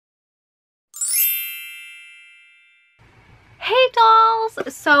Hey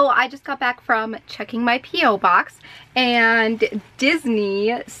dolls! So I just got back from checking my P.O. box and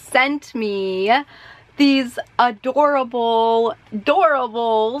Disney sent me these adorable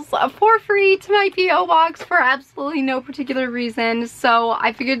Doorables for free to my P.O. box for absolutely no particular reason. So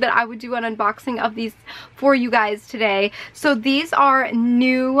I figured that I would do an unboxing of these for you guys today. So these are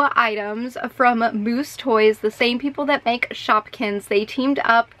new items from Moose Toys, the same people that make Shopkins. They teamed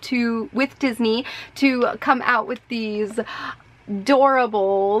up with Disney to come out with these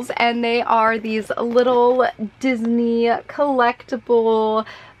Doorables, and they are these little Disney collectible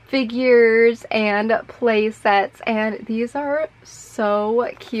figures and play sets, and these are so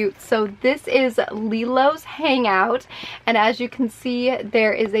cute. So this is Lilo's Hangout, and as you can see,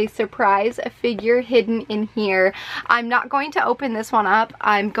 there is a surprise figure hidden in here. I'm not going to open this one up.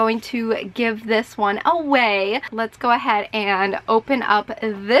 I'm going to give this one away. Let's go ahead and open up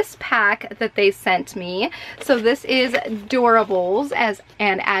this pack that they sent me. So this is Doorables,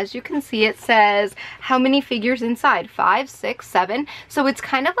 and as you can see, it says how many figures inside? 5, 6, 7. So it's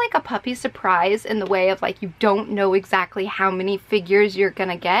kind of like a puppy surprise in the way of like you don't know exactly how many figures you're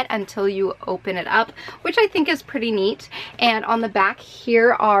gonna get until you open it up, which I think is pretty neat. And on the back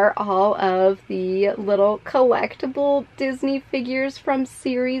here are all of the little collectible Disney figures from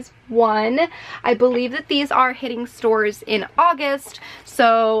series 1. I believe that these are hitting stores in August,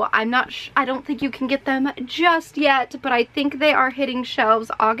 so I don't think you can get them just yet, but I think they are hitting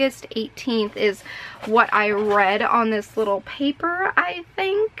shelves August 18th is what I read on this little paper, I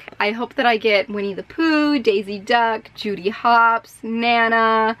think. I hope that I get Winnie the Pooh, Daisy Duck, Judy Hopps,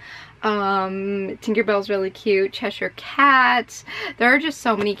 Nana, Tinkerbell's really cute, Cheshire Cat. There are just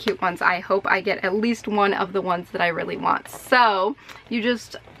so many cute ones. I hope I get at least one of the ones that I really want. So you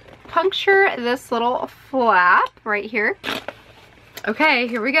just puncture this little flap right here. Okay,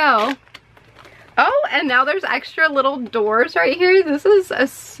 here we go. Oh, and now there's extra little doors right here. This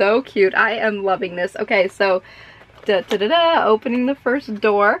is so cute. I am loving this. Okay, so opening the first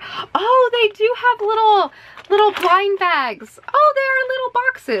door. Oh, they do have little blind bags. Oh, they are little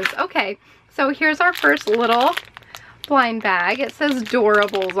boxes. Okay, so here's our first little blind bag. It says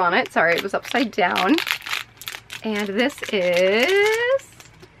Doorables on it. Sorry, it was upside down. And this is...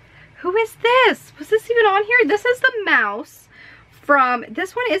 Who is this? Was this even on here? This is the mouse from...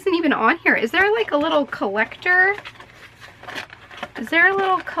 This one isn't even on here. Is there like a little collector? Is there a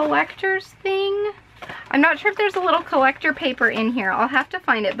little collector's thing? I'm not sure if there's a little collector paper in here. I'll have to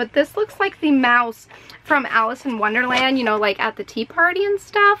find it. But this looks like the mouse from Alice in Wonderland, you know, like at the tea party and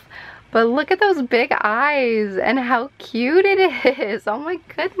stuff. But look at those big eyes and how cute it is. Oh my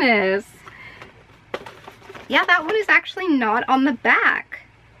goodness. Yeah, that one is actually not on the back.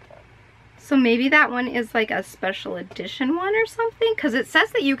 So maybe that one is like a special edition one or something, because it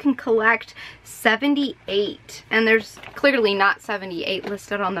says that you can collect 78, and there's clearly not 78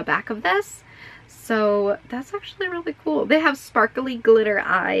 listed on the back of this. So that's actually really cool. They have sparkly glitter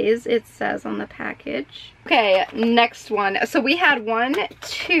eyes, it says on the package. Okay, next one. So we had 1,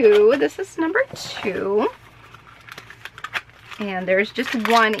 2. This is number 2. And there's just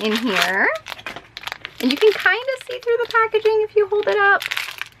one in here. And you can kind of see through the packaging if you hold it up.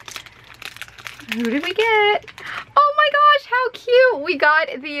 Who did we get? Oh my gosh, how cute! We got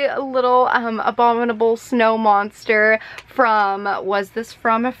the little abominable snow monster from, was this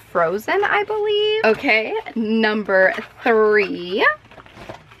from Frozen, I believe? Okay, number 3.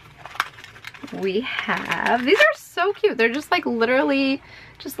 We have, these are so cute. They're just like literally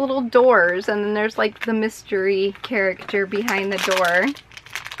just little doors, and then there's like the mystery character behind the door.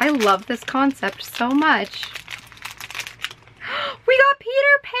 I love this concept so much. We got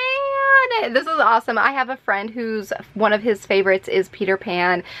Peter Pan! This is awesome. I have a friend who's one of his favorites is Peter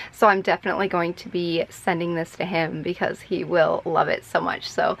Pan, so I'm definitely going to be sending this to him because he will love it so much.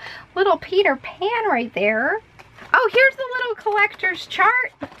 So, little Peter Pan right there. Oh, here's the little collector's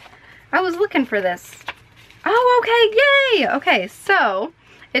chart. I was looking for this. Oh, okay, yay! Okay, so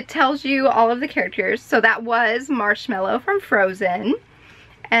it tells you all of the characters. So that was Marshmallow from Frozen.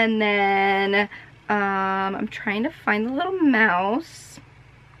 And then... I'm trying to find the little mouse.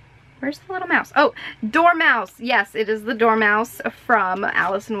 Where's the little mouse? Oh, Dormouse. Yes, it is the Dormouse from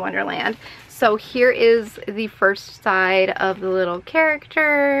Alice in Wonderland. So here is the first side of the little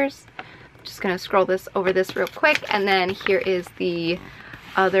characters. I'm just gonna scroll this over this real quick, and then here is the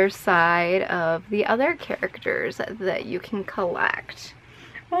other side of the other characters that you can collect.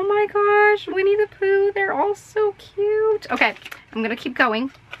 Oh my gosh, Winnie the Pooh, they're all so cute. Okay, I'm gonna keep going.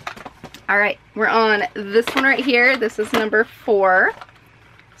 All right, we're on this one right here. This is number 4.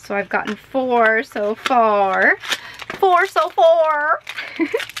 So I've gotten 4 so far. 4 so far.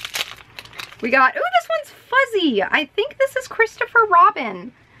 We got, ooh, this one's fuzzy. I think this is Christopher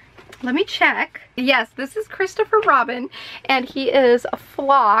Robin. Let me check. Yes, this is Christopher Robin, and he is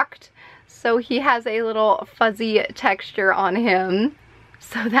flocked, so he has a little fuzzy texture on him.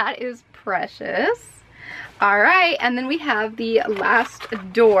 So that is precious. All right, and then we have the last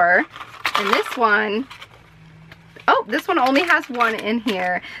door, and this one, oh, this one only has one in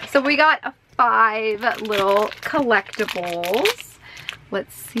here. So we got 5 little collectibles.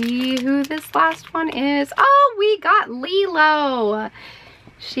 Let's see who this last one is. Oh, we got Lilo.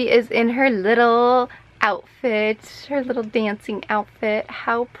 She is in her little outfit, her little dancing outfit.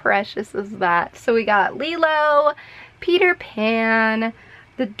 How precious is that? So we got Lilo, Peter Pan,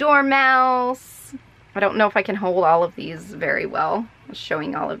 the Dormouse. I don't know if I can hold all of these very well,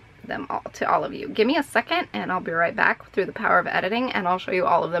 showing all of them to all of you. Give me a second and I'll be right back through the power of editing, and I'll show you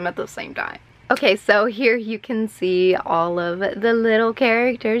all of them at the same time. Okay, so here you can see all of the little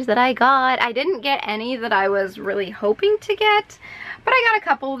characters that I got. I didn't get any that I was really hoping to get, but I got a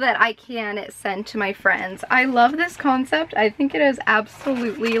couple that I can send to my friends. I love this concept. I think it is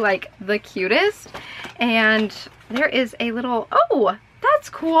absolutely like the cutest. And there is a little, oh, that's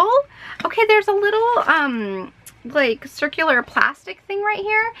cool. Okay, there's a little like circular plastic thing right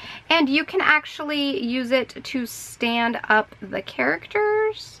here, and you can actually use it to stand up the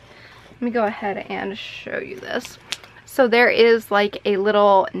characters. Let me go ahead and show you this. So there is like a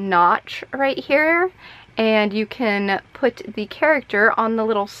little notch right here, and you can put the character on the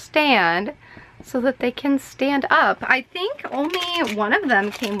little stand so that they can stand up. I think only one of them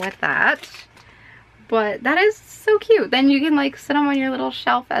came with that, but that is so cute. Then you can like sit them on your little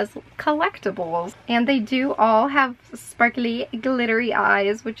shelf as collectibles. And they do all have sparkly, glittery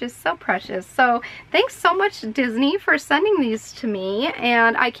eyes, which is so precious. So thanks so much, Disney, for sending these to me.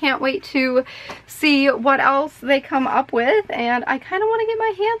 And I can't wait to see what else they come up with. And I kind of want to get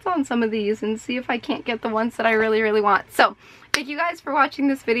my hands on some of these and see if I can't get the ones that I really, really want. So thank you guys for watching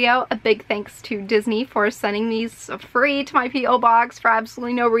this video. A big thanks to Disney for sending these free to my P.O. box for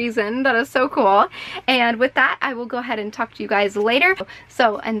absolutely no reason. That is so cool. And with that, I will go ahead and talk to you guys later.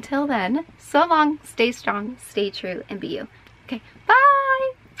 So until then, so long, stay strong, stay true, and be you. Okay, bye!